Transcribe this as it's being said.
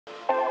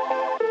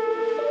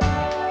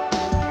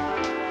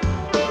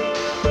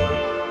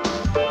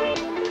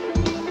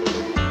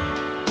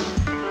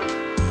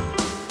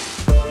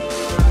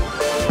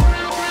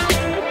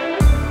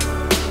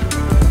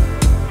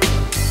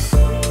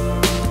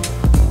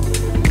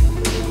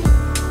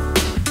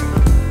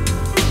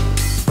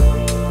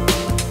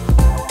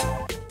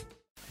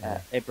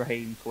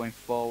Ibrahim going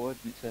forward,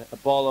 and it's a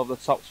ball over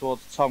the top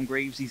towards Tom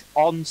Greaves. He's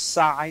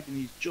onside and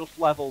he's just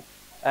level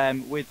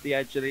with the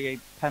edge of the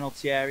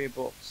penalty area,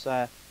 but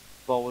the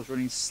ball was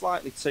running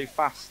slightly too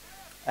fast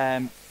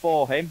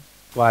for him.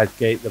 Squires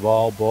Gate the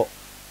ball, but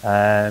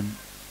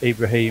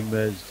Ibrahim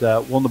has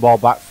won the ball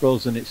back for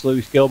us, and it's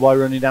Lewis Gilboy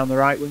running down the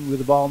right wing with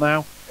the ball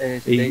now.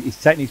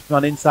 He's taking his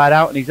man inside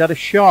out, and he's had a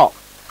shot,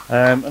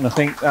 and I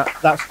think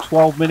that's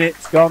 12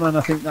 minutes gone, and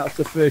I think that's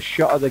the first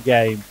shot of the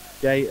game.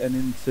 Gate and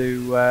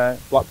into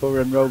Blackpool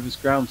and Rovers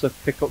ground to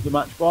pick up the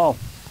match ball,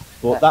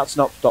 but that's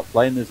not stopped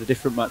playing. There's a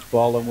different match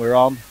ball, and we're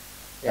on.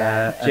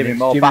 Jimmy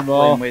Moore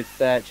battling with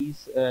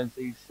he's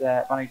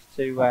managed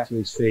to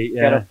his feet,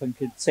 get up and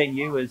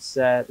continue as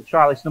the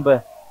trialist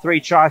number 3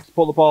 tries to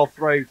pull the ball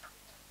through.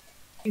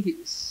 I think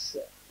it's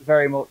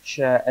very much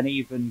an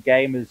even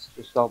game. As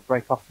just I'll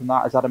break off from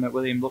that as Adam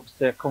McWilliam looks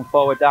to come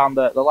forward down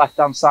the left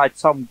hand side.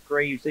 Tom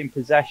Greaves in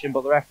possession,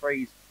 but the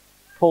referees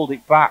pulled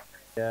it back.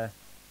 The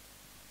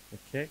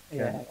kick,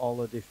 and all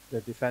the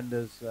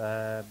defenders.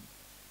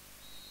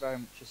 Very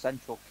much a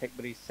central kick,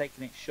 but he's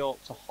taking it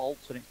short to Holt,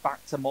 and it's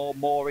back to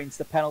more into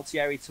the penalty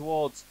area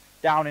towards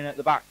Downing at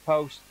the back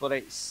post, but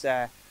it's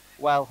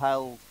well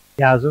held.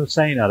 Yeah, as I was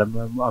saying,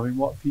 Adam, I mean,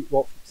 what have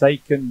you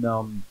taken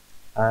on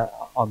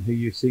who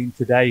you've seen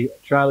today?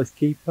 Trialist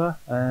keeper,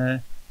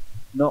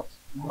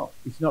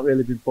 he's not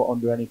really been put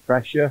under any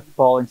pressure.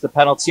 Ball into the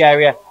penalty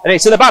area, and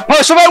it's in the back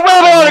post from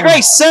Wilbur. A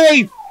great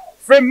save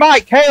from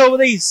Mike Hale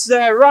with his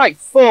right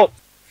foot.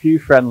 Few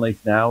friendlies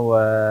now,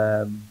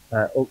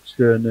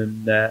 Uxton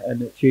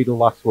and Cheadle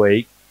last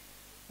week,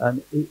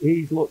 and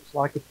he looks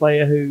like a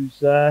player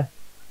who's up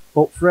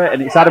for it,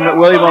 and it's Adam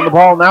McWilliam on the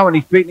ball now, and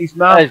he's beaten his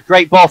man.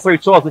 Great ball through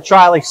towards the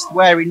trialist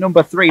wearing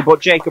number 3, but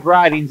Jacob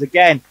Ridings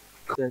again,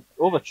 the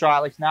other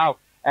trialist now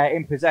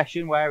in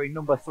possession wearing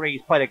number 3.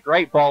 He's played a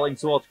great ball in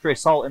towards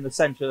Chris Holt in the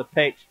centre of the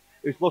pitch,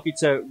 who's looking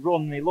to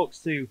run, and he looks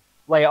to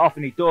lay it off,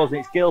 and he does, and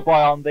it's Gilboy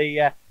on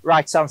the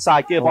right hand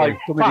side. Gilboy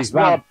past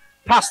 1,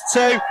 past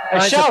 2,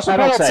 and shouts for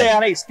penalty,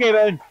 and it's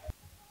given.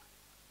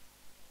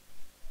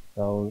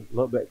 So a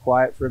little bit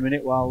quiet for a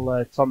minute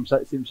while Tom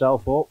sets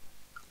himself up.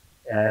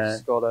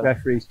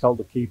 Referee's told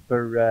the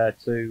keeper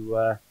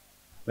to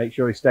make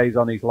sure he stays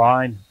on his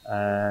line.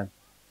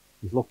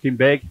 He's looking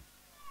big,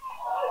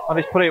 and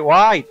he's put it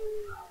wide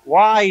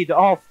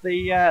off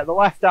the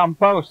left-hand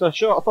post. I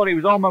thought he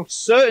was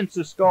almost certain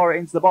to score it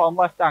into the bottom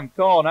left-hand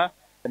corner.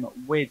 And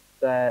with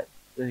the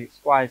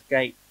Squires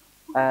Gate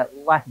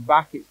left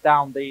back, it's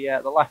down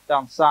the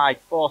left-hand side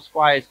for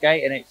Squires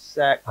Gate, and it's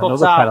cut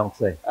another out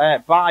penalty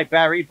by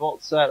Berry,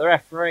 but the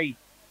referee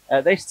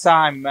this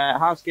time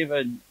has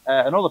given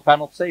another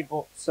penalty,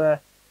 but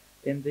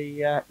in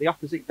the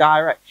opposite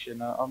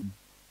direction.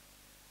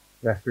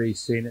 Referee's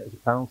seen it as a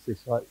penalty,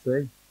 so let's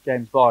see.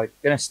 James Boyd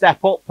going to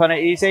step up, and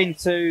it is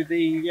into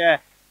the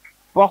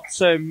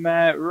bottom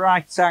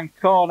right-hand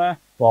corner.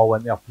 Ball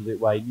went the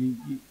opposite way.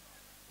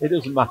 It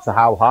doesn't matter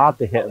how hard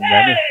they hit them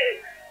then.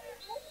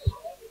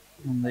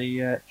 And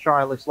the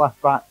trialist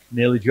left back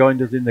nearly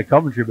joined us in the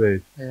commentary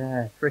booth.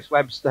 Yeah, Chris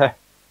Webster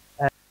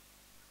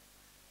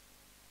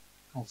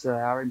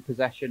are in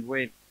possession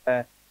with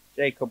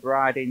Jacob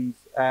Ridings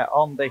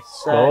on this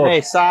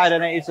near side,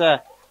 and it is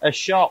a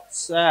shot.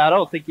 I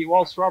don't think it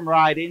was from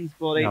Ridings,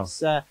 but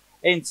it's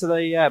into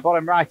the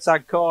bottom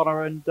right-hand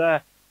corner, and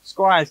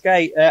Squires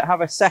Gate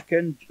have a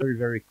second. Very,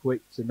 very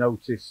quick to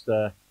notice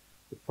the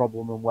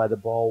problem and where the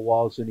ball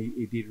was, and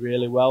he did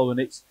really well. And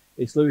it's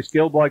Lewis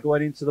Gilboy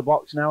going into the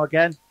box now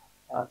again.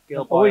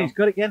 Gilboy, he's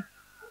got it again.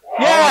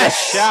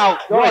 Yes!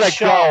 What a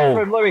shot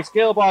from Lewis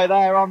Gilboy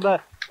there on the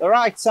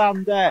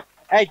right-hand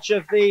edge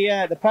of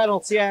the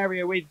penalty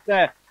area with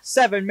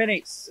 7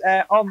 minutes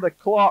on the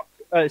clock.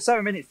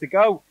 7 minutes to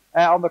go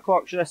on the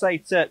clock, should I say,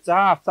 to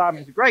half-time.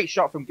 It's a great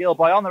shot from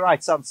Gilboy on the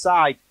right-hand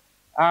side.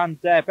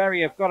 And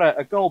Berry have got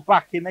a goal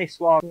back in this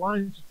one.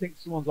 Lions think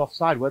someone's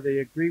offside, whether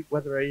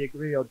I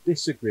agree or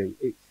disagree.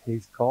 It's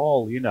his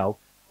call, you know.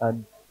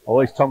 And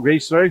always Tom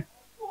Greaves through.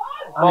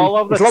 All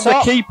over the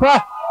top. The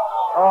keeper.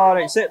 Oh,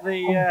 it's hit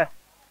the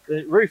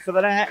roof of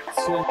the net.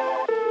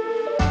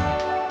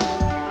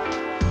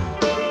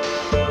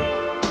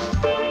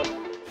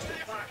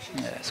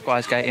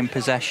 Squires Gate in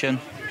possession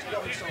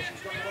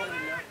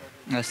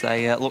as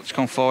they look to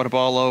come forward. A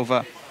ball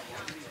over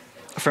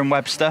from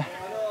Webster.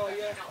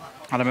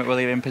 Adam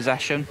McWilliam in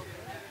possession.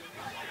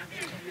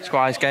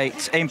 Squires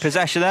Gate in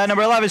possession there.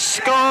 Number 11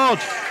 scored.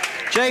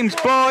 James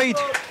Boyd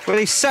with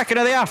his second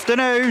of the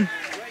afternoon.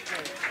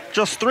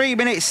 Just 3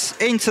 minutes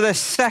into the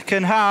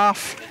second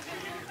half.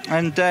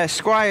 And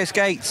Squires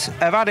Gate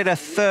have added a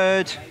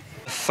third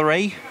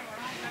 3.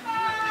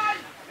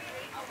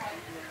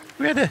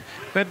 We had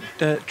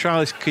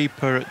trialist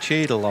keeper at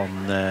Cheadle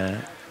on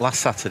last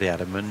Saturday,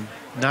 Adam, and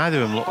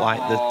neither of them look like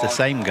the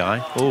same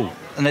guy. Oh.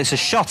 And it's a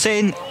shot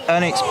in,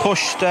 and it's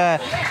pushed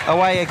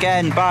away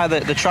again by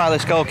the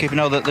trialist goalkeeper.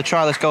 No, the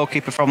trialist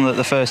goalkeeper from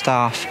the first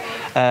half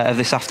of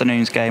this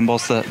afternoon's game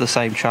was the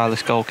same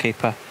trialist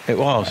goalkeeper. It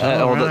was.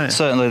 Right.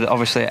 Certainly,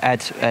 obviously, Ed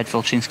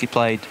Vilchinski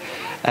played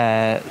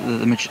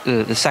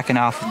the second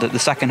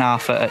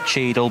half at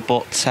Cheadle,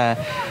 but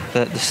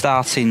the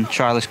starting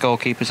trialist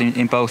goalkeepers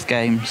in both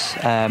games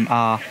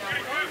are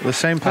the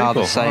same people. Are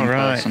the same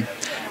person.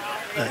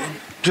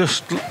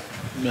 Just.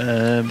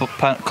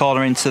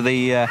 Corner into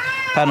the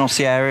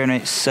penalty area, and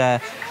it's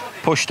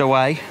pushed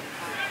away.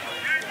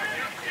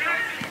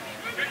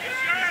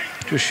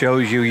 Just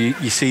shows you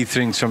see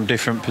things from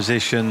different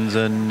positions,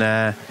 and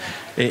I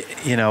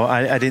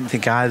didn't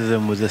think either of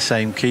them were the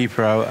same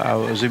keeper. I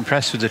was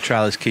impressed with the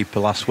trialist keeper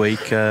last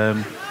week.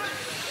 Not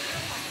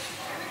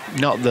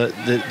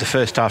that the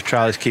first half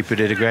trialist keeper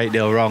did a great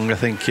deal wrong. I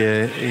think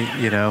he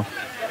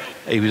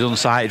was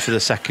unsighted for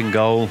the second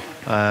goal.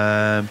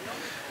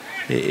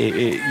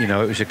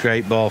 It was a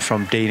great ball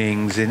from Dean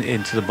Ings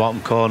into the bottom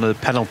corner. The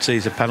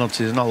penalties are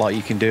penalties. Not a lot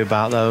you can do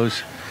about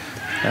those.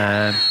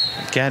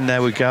 Again,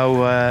 there we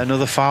go.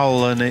 Another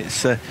foul, and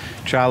it's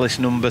trialist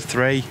number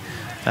 3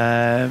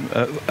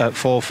 at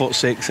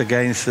 4'6"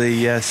 against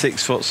the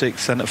 6'6"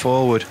 centre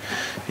forward.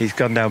 He's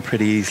gone down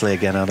pretty easily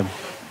again, Adam.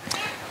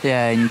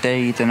 Yeah,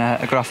 indeed. And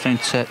a good afternoon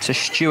to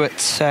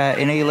Stuart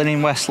in Ealing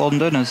in West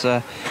London as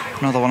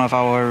another one of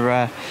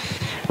our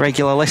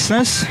regular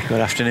listeners. Good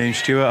afternoon,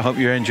 Stuart. I hope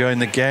you're enjoying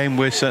the game.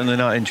 We're certainly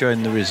not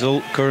enjoying the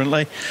result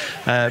currently,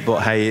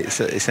 but hey, it's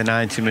a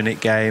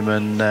 90-minute game,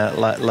 and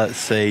let's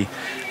see.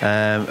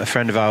 A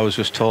friend of ours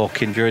was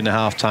talking during the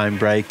half-time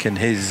break, and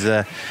his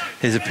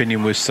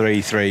opinion was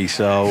 3-3.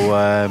 So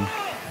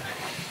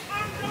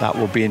that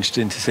will be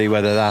interesting to see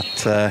whether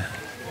that.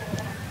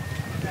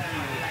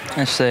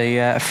 It's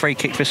a free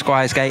kick for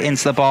Squires Gate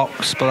into the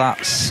box, but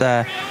that's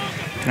going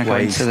to go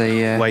into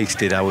the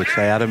wasted, I would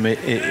say, Adam.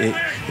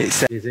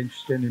 It's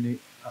interesting, and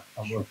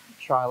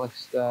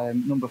trialist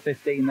number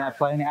 15 there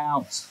playing it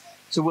out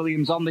to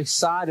Williams on this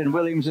side, and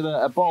Williams with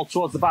a ball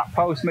towards the back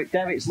post.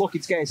 McDevitt's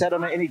looking to get his head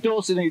on it, and he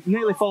does, and he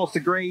nearly falls to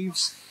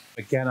Greaves.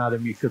 Again,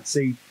 Adam, you could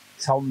see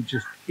Tom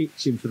just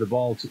itching for the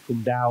ball to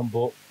come down,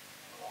 but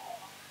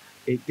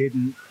it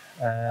didn't.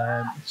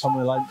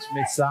 Tommy Lentz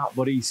missed that,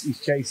 but he's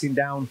chasing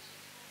down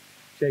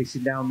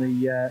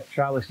the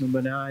trialist number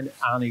 9,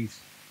 and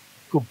he's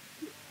good.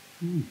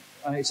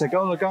 And it's a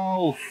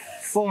goal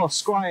for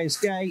Squires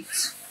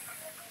Gate,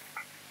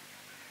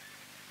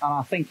 and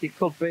I think it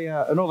could be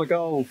another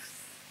goal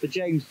for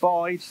James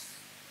Boyd.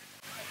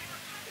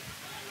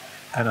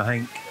 And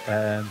I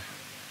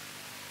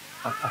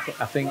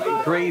think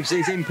Greaves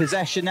is in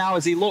possession now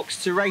as he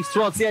looks to race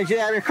towards the edge of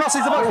the area,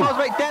 crosses the box towards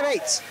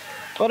McDevitt,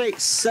 but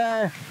it's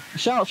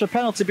shouts for a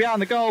penalty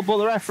behind the goal, but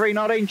the referee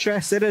not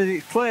interested as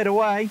it's cleared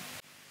away.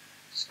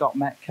 Scott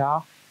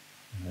Metcalf,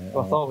 who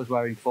I thought was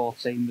wearing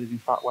 14, but is in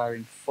fact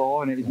wearing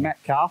 4, and it is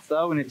Metcalf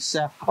though, and it's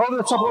over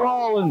the top of the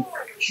wall and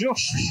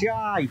just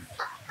shy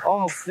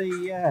of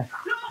the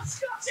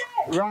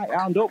right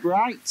hand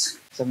upright.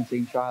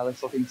 17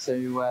 trialists looking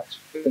to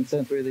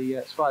turn through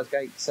the Squires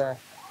Gate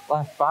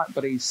left back,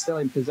 but he's still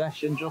in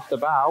possession just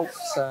about,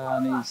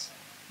 and he's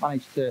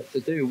managed to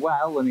do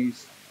well, and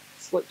he's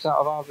slipped out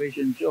of our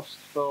vision just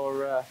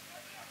for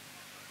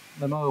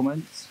the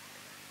moment.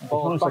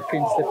 Ball back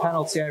into the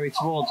penalty area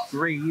towards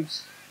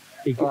Greaves.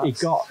 He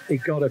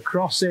got a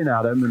cross in,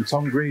 Adam, and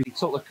Tom Greaves. He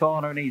took the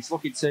corner, and he's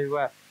looking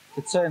to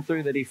turn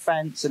through the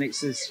defence, and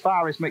it's as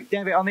far as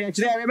McDevitt on the edge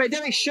of the area.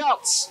 McDevitt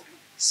shots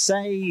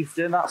saved,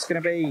 and that's going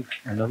to be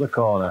another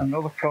corner.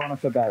 Another corner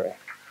for Berry.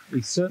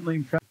 He's certainly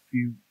impressed.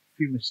 A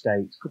few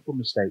mistakes, a couple of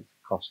mistakes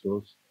cost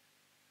us,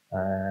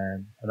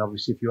 and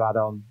obviously if you add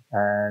on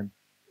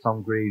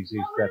Tom Greaves'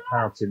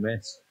 penalty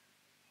miss.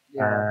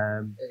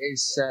 Yeah, it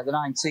is the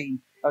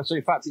 19. Oh, so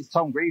in fact, it's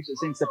Tom Greaves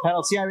that's into the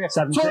penalty area.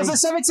 17. Towards the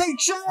 17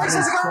 chance, it's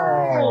a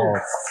goal!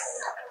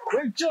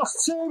 With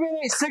just 2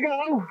 minutes to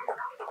go.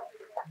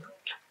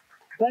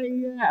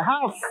 They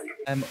have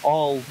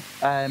all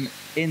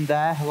in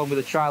there, along with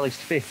the trialist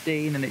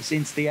 15, and it's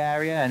into the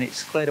area, and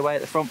it's cleared away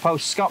at the front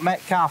post. Scott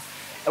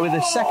Metcalf with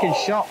a second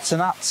shot, and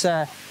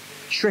that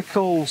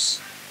trickles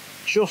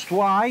just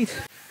wide.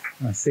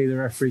 I see the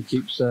referee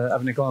keeps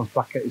having a glance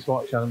back at his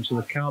watch, Adam, so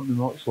there can't be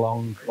much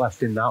long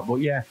left in that. But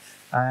yeah,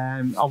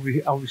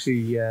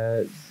 obviously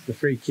the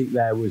free kick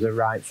there was a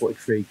right-footed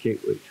free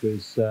kick, which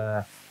was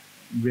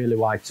really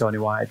why Tony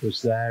White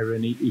was there,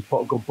 and he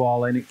put a good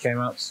ball in. It came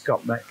out to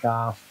Scott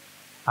Metcalf,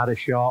 had a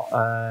shot.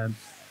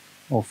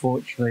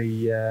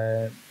 Unfortunately,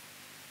 the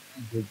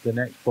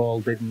next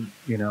ball didn't,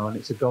 and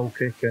it's a goal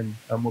kick, and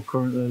we're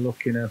currently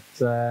looking at,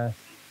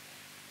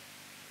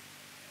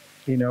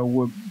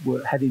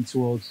 we're heading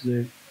towards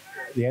the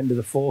end of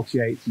the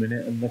 48th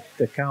minute, and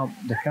there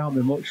can't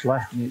be much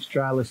left, and it's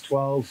trialist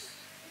 12.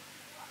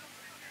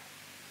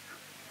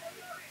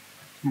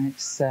 And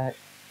it's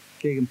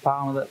Keegan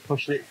Palmer that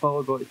pushed it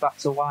forward, but it's back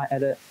to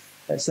Whitehead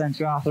at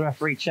centre half. The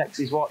referee checks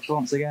his watch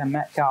once again.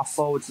 Metcalf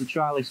forward to the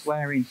trialist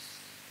wearing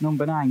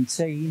number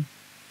 19.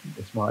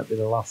 This might be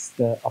the last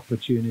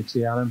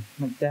opportunity, Adam.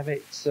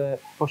 McDevitt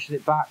pushes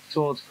it back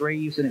towards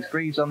Greaves, and it's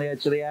Greaves on the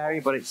edge of the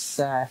area, but it's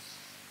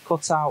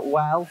cut out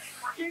well.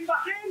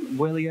 Back in.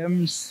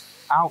 Williams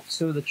out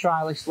to the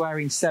trialist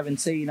wearing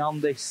 17 on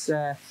this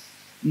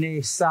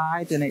near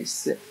side, and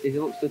it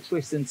looks to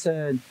twist and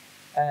turn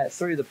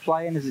through the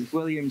plane as it's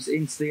Williams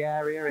into the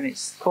area, and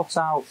it's cut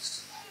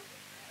out.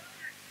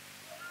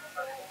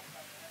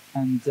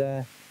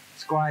 And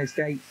Squires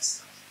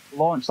Gate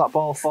launched that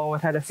ball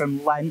forward, header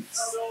from length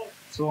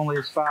to only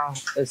as far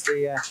as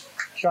the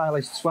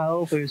trialist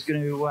 12, who's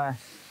going to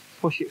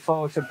push it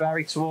forward for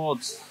Berry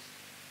towards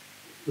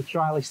the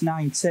trialist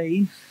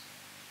 19.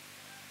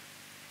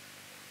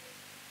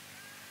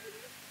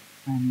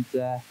 And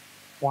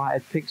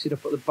Whitehead picks it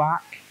up at the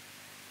back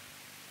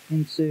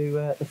into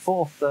the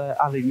fourth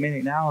added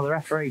minute now. The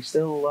referee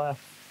still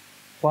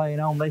playing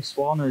on this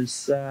one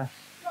as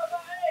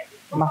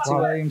Matty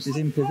Williams is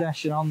in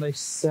possession on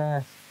this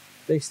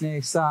this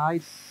near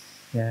side.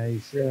 Yeah,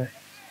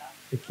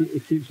 he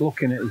keeps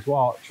looking at his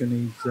watch, and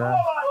he's the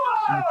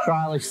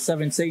trialist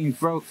 17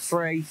 broke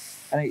free,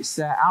 and it's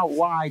out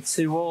wide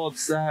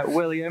towards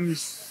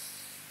Williams.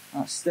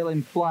 That's still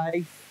in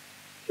play,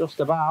 just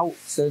about,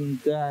 and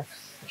the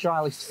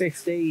trialist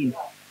 15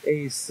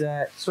 is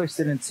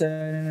twisting and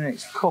turning, and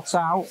it's cut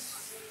out.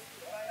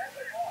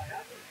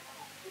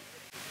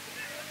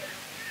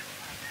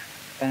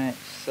 And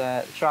it's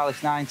the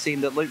trialist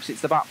 19 that loops it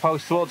to the back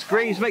post towards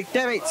Greaves.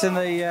 McDevitt, and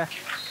the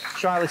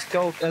trialist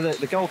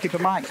the goalkeeper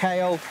Mike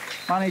Hale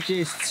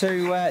manages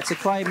to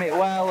claim it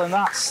well, and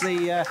that's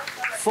the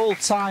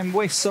full-time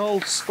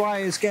whistle.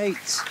 Squires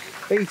Gate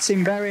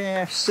beating Bury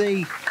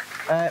AFC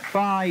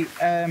by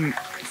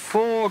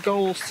 4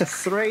 goals to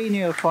 3.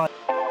 Neil Clark.